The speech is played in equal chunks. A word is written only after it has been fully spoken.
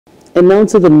And now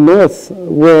to the north,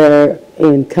 where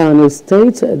in Kano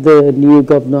State, the new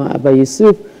governor, Abba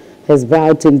Yusuf, has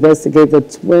vowed to investigate the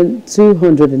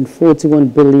 241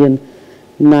 billion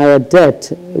naira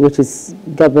debt, which his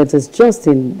government has just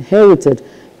inherited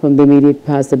from the immediate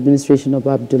past administration of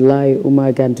Abdullahi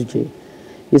Umar Ganduje.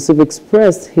 Yusuf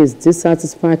expressed his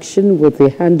dissatisfaction with the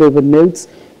handover notes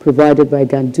provided by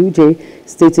Ganduje,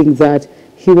 stating that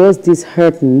he was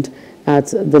disheartened at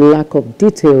the lack of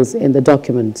details in the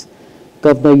document.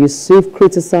 Governor Yusuf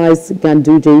criticized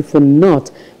Ganduje for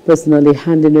not personally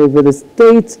handing over the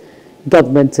state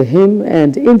government to him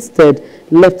and instead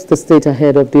left the state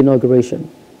ahead of the inauguration.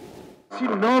 I see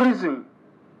no reason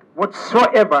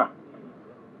whatsoever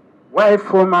why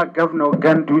former Governor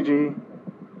Ganduje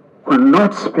could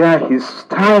not spare his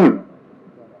time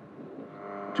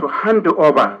to hand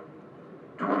over,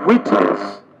 to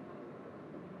witness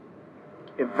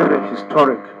a very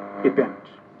historic event.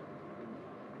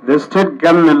 The state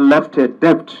government left a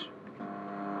debt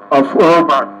of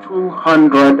over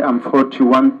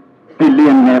 241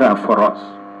 billion naira for us.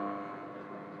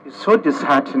 It's so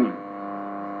disheartening.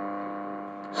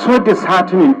 So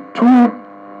disheartening.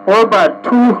 Over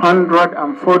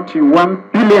 241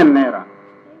 billion naira.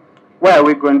 Where are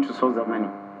we going to source the money?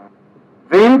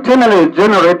 The internally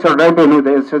generated revenue,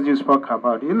 the SS you spoke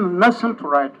about, is nothing to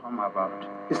write home about.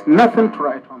 It's nothing to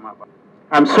write home about.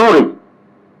 I'm sorry.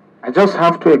 I just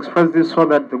have to express this so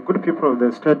that the good people of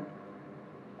the state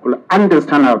will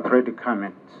understand our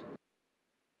predicament.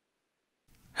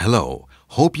 Hello,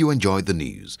 hope you enjoyed the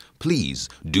news. Please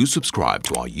do subscribe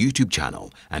to our YouTube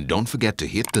channel and don't forget to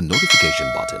hit the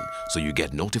notification button so you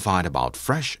get notified about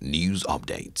fresh news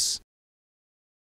updates.